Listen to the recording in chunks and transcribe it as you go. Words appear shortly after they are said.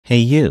Hey,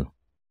 you.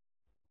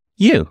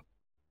 You.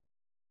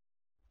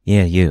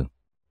 Yeah, you.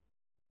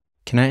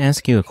 Can I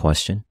ask you a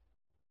question?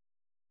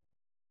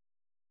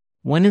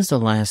 When is the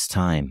last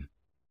time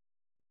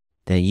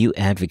that you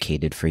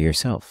advocated for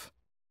yourself?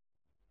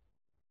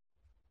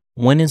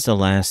 When is the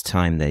last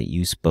time that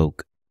you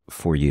spoke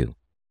for you?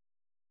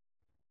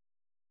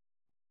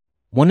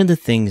 One of the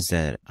things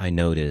that I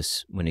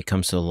notice when it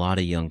comes to a lot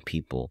of young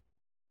people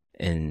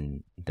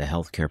in the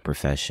healthcare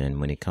profession,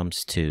 when it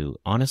comes to,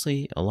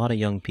 honestly, a lot of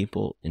young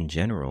people in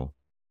general,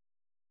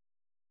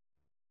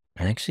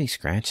 I actually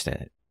scratch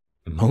that.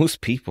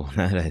 Most people,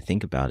 now that I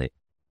think about it,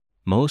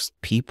 most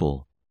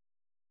people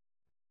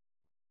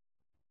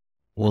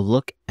will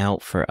look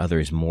out for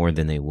others more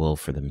than they will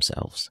for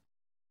themselves.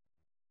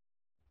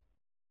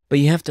 But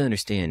you have to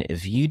understand,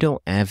 if you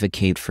don't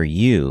advocate for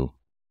you,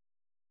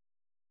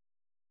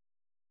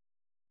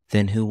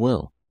 then who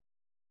will?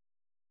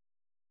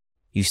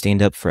 You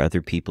stand up for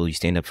other people, you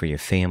stand up for your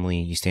family,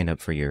 you stand up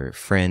for your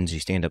friends,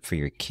 you stand up for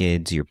your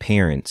kids, your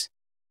parents.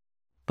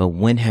 But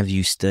when have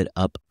you stood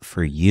up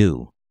for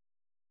you?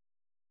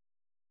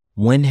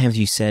 When have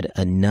you said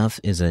enough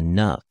is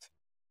enough?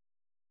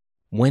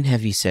 When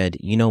have you said,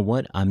 you know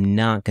what, I'm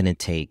not going to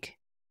take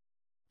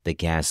the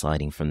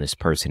gaslighting from this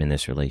person in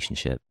this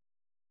relationship.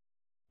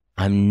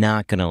 I'm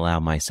not going to allow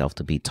myself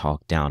to be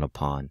talked down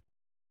upon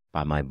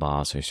by my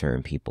boss or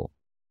certain people.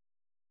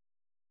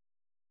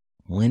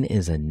 When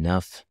is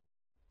enough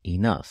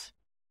enough?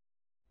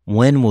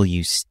 When will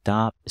you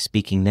stop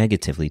speaking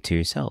negatively to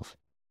yourself?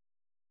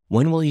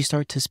 When will you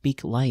start to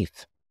speak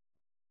life?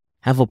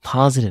 Have a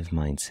positive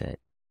mindset.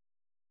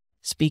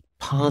 Speak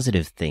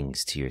positive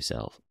things to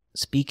yourself.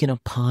 Speak in a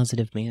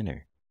positive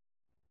manner.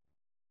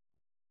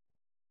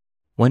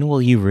 When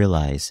will you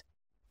realize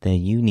that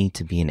you need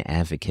to be an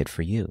advocate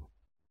for you?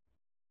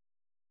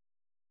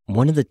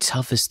 One of the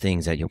toughest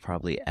things that you'll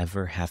probably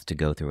ever have to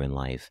go through in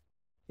life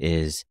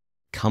is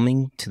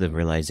coming to the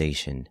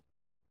realization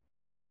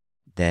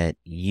that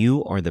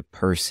you are the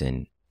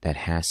person that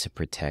has to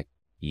protect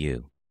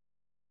you.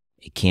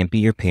 It can't be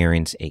your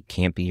parents, it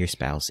can't be your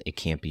spouse, it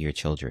can't be your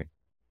children.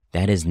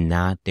 That is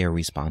not their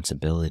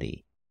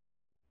responsibility.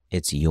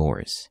 It's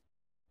yours.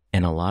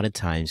 And a lot of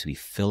times we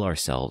fill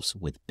ourselves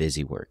with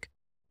busy work.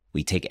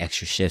 We take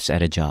extra shifts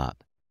at a job.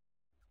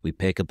 We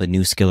pick up a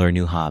new skill or a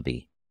new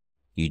hobby.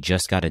 You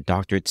just got a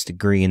doctorate's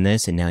degree in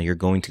this and now you're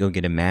going to go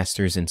get a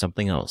master's in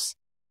something else.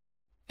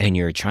 And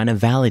you're trying to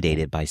validate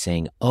it by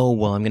saying, oh,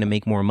 well, I'm going to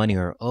make more money,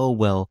 or, oh,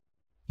 well,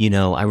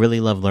 I really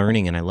love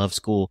learning and I love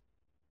school.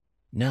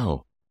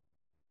 No.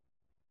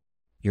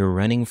 You're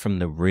running from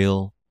the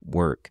real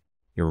work.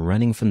 You're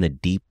running from the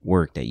deep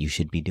work that you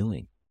should be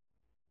doing.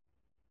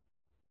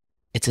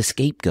 It's a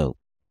scapegoat.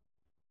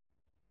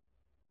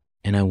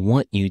 And I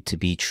want you to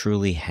be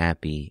truly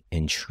happy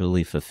and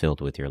truly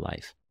fulfilled with your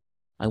life.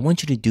 I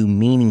want you to do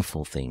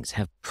meaningful things,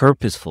 have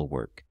purposeful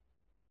work.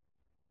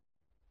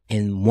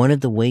 And one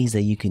of the ways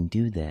that you can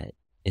do that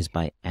is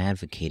by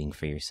advocating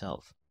for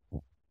yourself.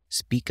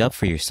 Speak up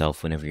for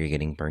yourself whenever you're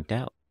getting burnt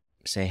out.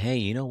 Say, hey,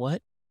 you know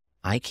what?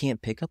 I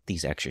can't pick up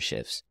these extra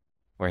shifts.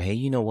 Or, hey,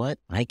 you know what?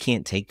 I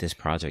can't take this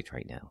project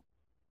right now.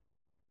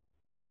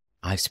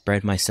 I've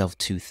spread myself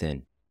too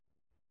thin.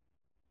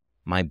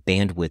 My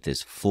bandwidth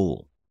is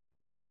full.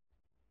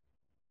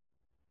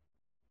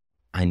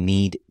 I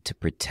need to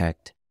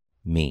protect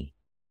me.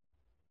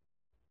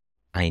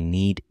 I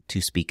need to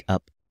speak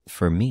up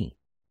for me.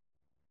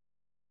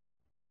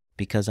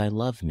 Because I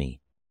love me.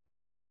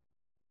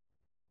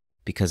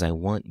 Because I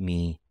want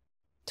me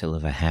to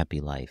live a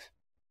happy life.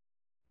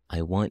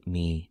 I want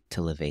me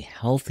to live a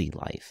healthy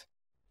life.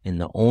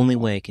 And the only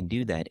way I can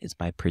do that is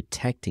by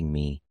protecting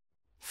me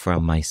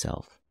from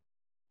myself.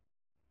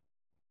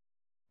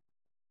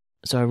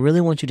 So I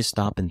really want you to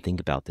stop and think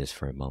about this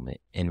for a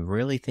moment and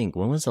really think,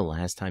 when was the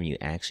last time you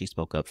actually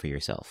spoke up for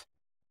yourself?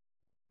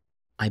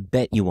 I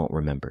bet you won't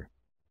remember.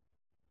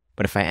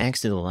 But if I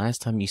asked you the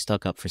last time you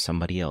stuck up for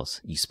somebody else,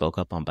 you spoke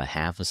up on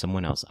behalf of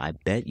someone else, I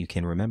bet you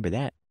can remember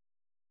that.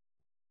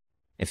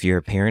 If you're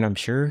a parent, I'm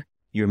sure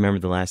you remember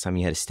the last time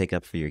you had to stick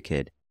up for your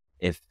kid.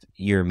 If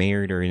you're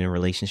married or in a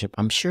relationship,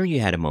 I'm sure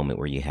you had a moment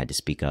where you had to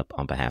speak up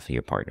on behalf of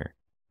your partner.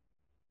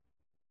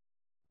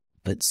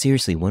 But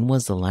seriously, when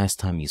was the last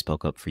time you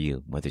spoke up for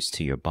you? Whether it's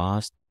to your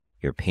boss,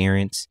 your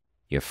parents,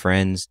 your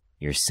friends,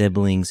 your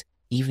siblings,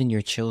 even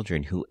your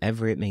children,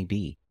 whoever it may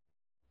be.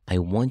 I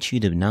want you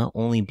to not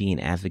only be an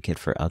advocate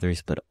for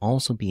others, but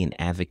also be an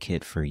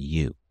advocate for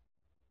you.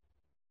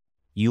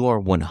 You are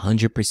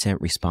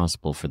 100%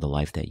 responsible for the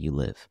life that you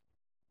live.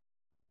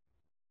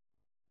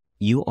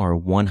 You are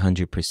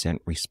 100%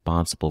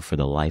 responsible for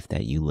the life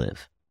that you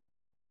live.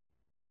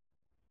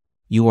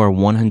 You are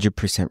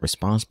 100%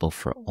 responsible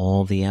for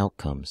all the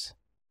outcomes.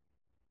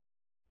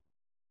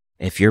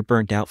 If you're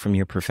burnt out from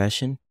your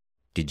profession,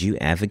 did you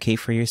advocate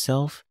for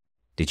yourself?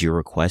 Did you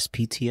request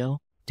PTO?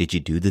 Did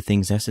you do the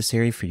things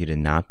necessary for you to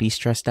not be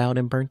stressed out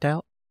and burnt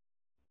out?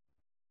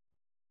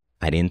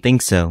 I didn't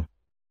think so.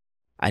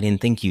 I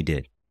didn't think you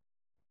did.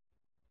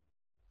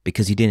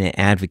 Because you didn't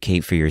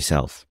advocate for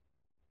yourself.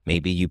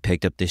 Maybe you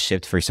picked up this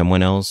shift for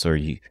someone else, or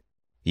you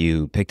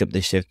You picked up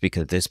the shift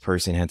because this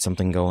person had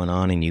something going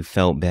on and you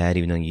felt bad,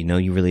 even though you know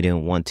you really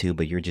didn't want to,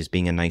 but you're just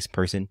being a nice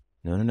person.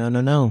 No, no, no,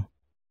 no, no.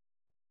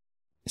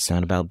 It's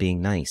not about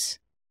being nice.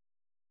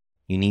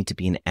 You need to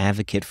be an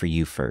advocate for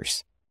you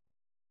first.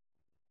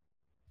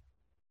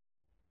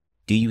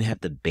 Do you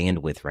have the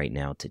bandwidth right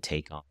now to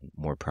take on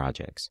more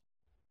projects?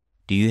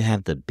 Do you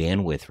have the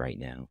bandwidth right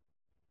now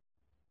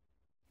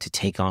to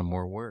take on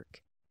more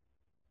work?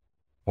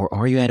 Or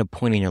are you at a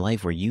point in your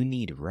life where you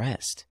need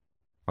rest?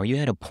 Are you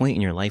at a point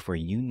in your life where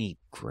you need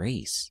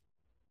grace?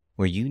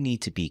 Where you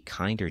need to be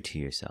kinder to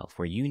yourself?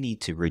 Where you need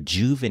to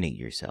rejuvenate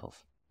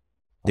yourself?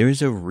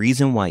 There's a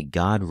reason why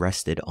God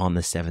rested on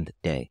the seventh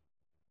day.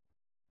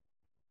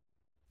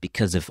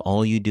 Because if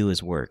all you do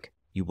is work,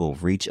 you will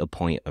reach a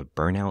point of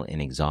burnout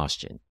and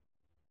exhaustion.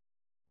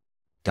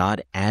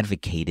 God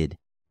advocated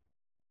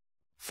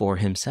for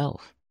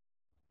himself.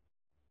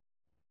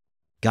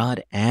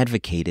 God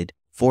advocated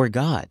for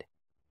God.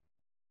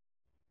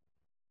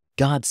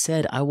 God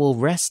said, I will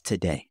rest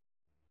today.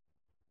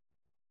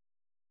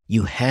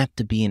 You have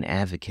to be an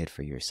advocate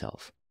for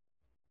yourself.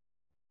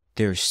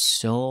 There's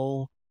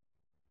so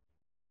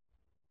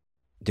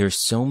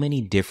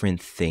many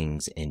different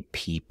things and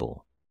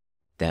people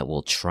that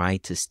will try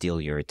to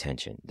steal your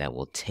attention, that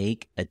will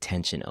take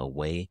attention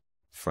away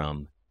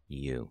from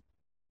you,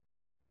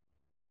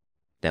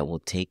 that will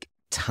take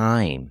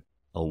time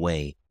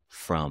away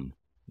from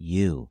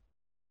you,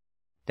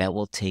 that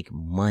will take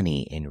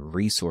money and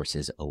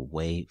resources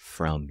away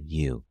from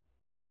you,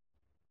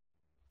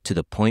 to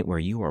the point where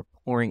you are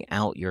pouring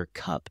out your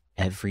cup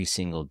every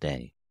single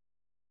day.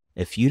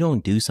 If you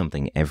don't do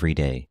something every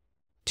day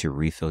to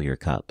refill your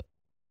cup,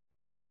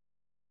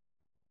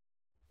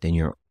 then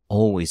you're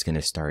always going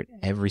to start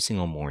every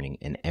single morning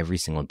and every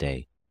single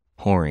day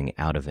pouring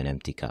out of an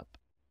empty cup.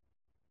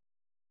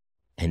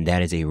 And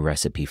that is a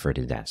recipe for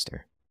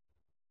disaster.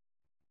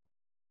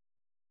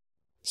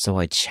 So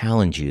I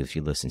challenge you, if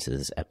you listen to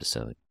this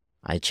episode,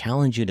 I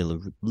challenge you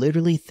to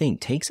literally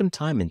take some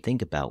time and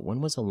think about,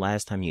 when was the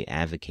last time you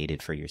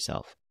advocated for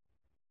yourself?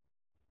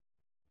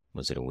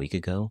 Was it a week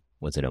ago?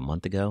 Was it a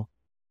month ago?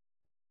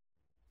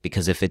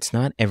 Because if it's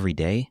not every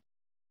day,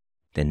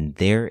 then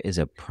there is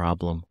a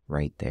problem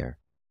right there.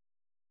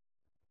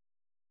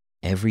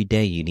 Every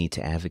day you need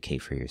to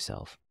advocate for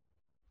yourself.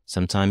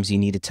 Sometimes you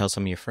need to tell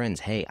some of your friends,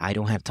 hey, I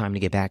don't have time to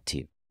get back to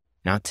you.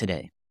 Not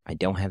today. I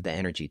don't have the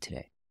energy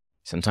today.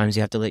 Sometimes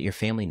you have to let your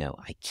family know,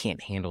 I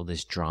can't handle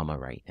this drama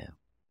right now.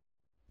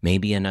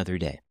 Maybe another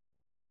day.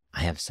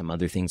 I have some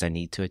other things I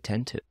need to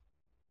attend to.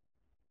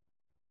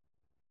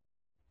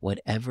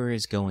 Whatever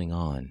is going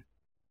on,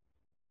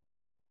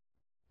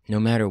 no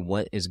matter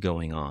what is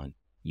going on,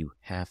 you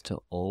have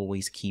to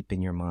always keep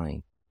in your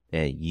mind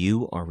that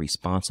you are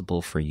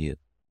responsible for you.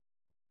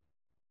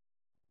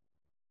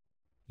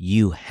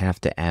 You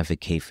have to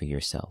advocate for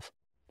yourself.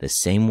 The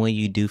same way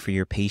you do for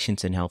your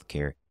patients in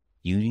healthcare,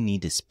 you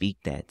need to speak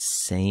that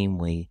same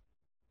way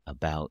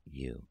about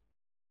you.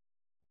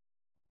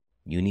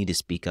 You need to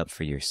speak up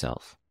for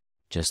yourself,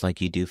 just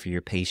like you do for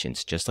your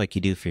patients, just like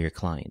you do for your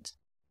clients.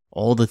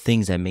 All the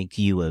things that make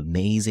you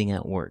amazing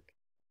at work,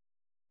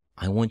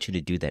 I want you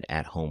to do that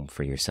at home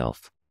for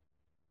yourself.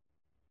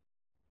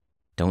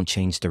 Don't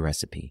change the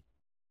recipe.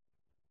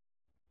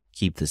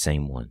 Keep the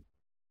same one.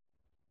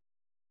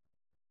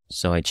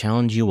 So I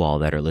challenge you all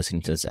that are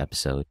listening to this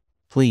episode,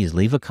 please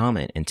leave a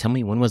comment and tell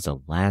me, when was the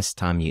last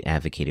time you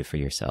advocated for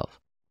yourself?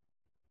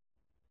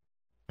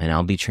 And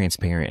I'll be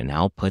transparent and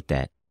I'll put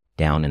that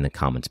down in the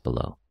comments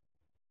below.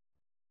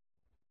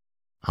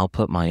 I'll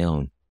put my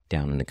own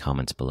down in the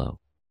comments below.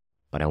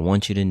 But I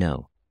want you to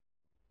know,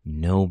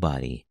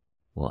 nobody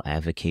will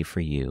advocate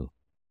for you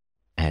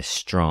as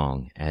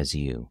strong as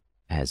you,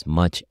 as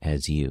much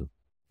as you.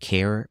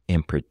 Care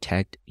and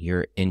protect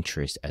your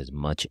interests as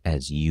much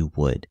as you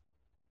would.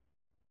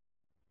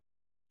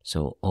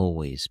 So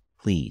always,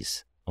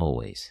 please,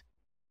 always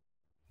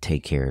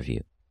take care of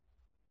you.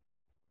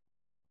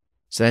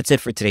 So that's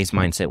it for today's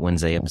Mindset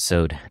Wednesday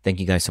episode.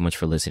 Thank you guys so much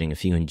for listening.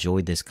 If you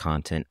enjoyed this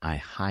content, I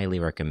highly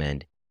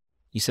recommend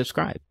you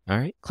subscribe. All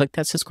right, click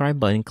that subscribe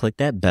button, click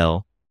that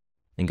bell,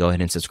 and go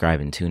ahead and subscribe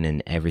and tune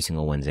in every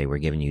single Wednesday. We're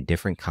giving you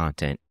different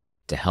content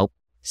to help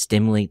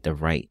stimulate the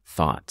right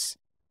thoughts.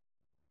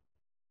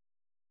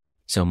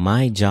 So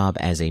my job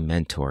as a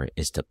mentor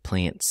is to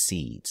plant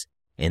seeds.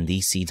 And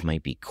these seeds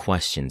might be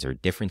questions or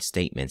different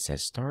statements that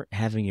start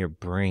having your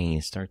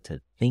brain start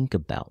to think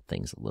about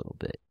things a little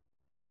bit.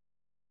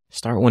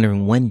 Start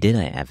wondering, when did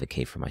I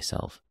advocate for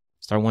myself?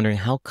 Start wondering,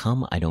 how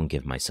come I don't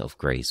give myself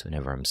grace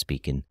whenever I'm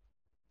speaking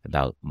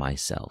about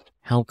myself?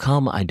 How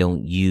come I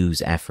don't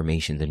use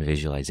affirmations and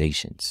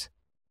visualizations?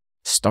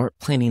 Start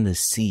planting the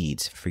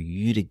seeds for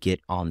you to get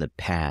on the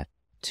path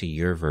to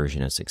your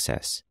version of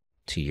success,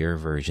 to your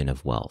version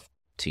of wealth,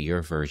 to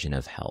your version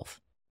of health.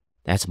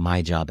 That's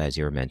my job as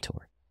your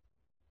mentor.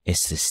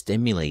 It's to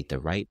stimulate the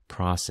right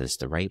process,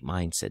 the right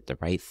mindset, the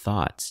right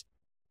thoughts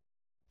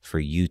for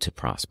you to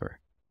prosper.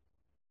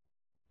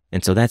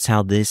 And so that's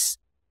how this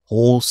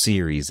whole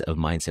series of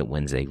Mindset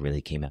Wednesday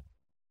really came out.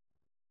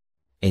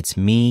 It's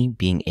me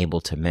being able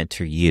to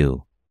mentor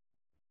you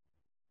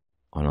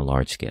on a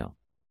large scale.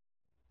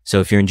 So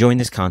if you're enjoying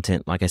this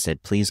content, like I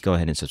said, please go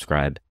ahead and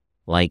subscribe,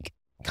 like,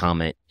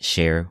 comment,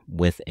 share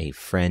with a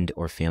friend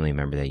or family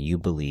member that you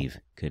believe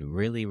could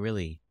really,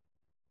 really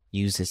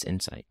use this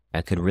insight,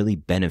 that could really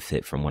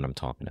benefit from what I'm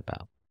talking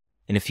about.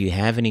 And if you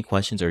have any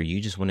questions or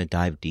you just want to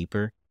dive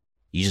deeper,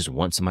 you just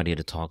want somebody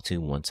to talk to,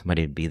 want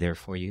somebody to be there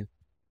for you,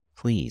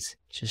 please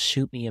just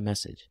shoot me a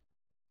message.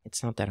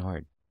 It's not that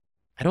hard.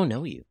 I don't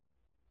know you.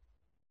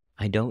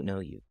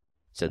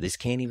 So this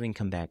can't even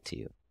come back to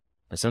you.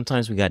 But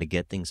sometimes we got to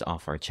get things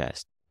off our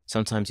chest.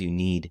 Sometimes you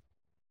need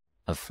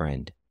a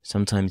friend.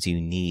 Sometimes you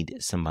need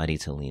somebody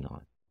to lean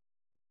on.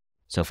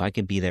 So if I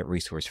could be that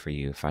resource for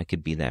you, if I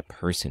could be that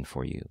person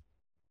for you,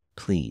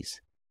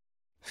 please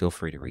feel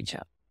free to reach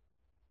out.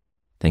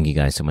 Thank you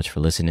guys so much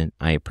for listening.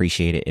 I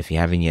appreciate it. If you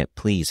haven't yet,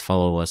 please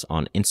follow us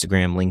on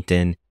Instagram,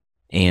 LinkedIn,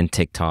 and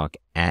TikTok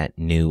at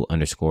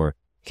 @new_CapsLRX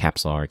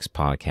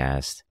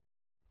podcast.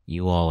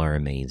 You all are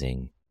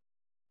amazing.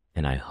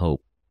 And I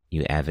hope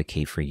you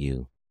advocate for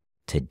you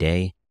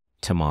today,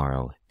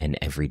 tomorrow, and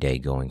every day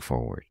going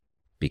forward.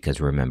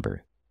 Because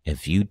remember,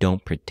 if you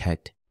don't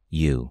protect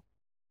you,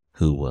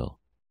 who will?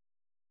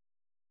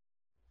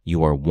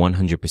 You are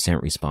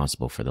 100%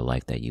 responsible for the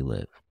life that you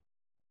live.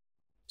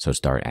 So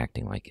start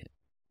acting like it.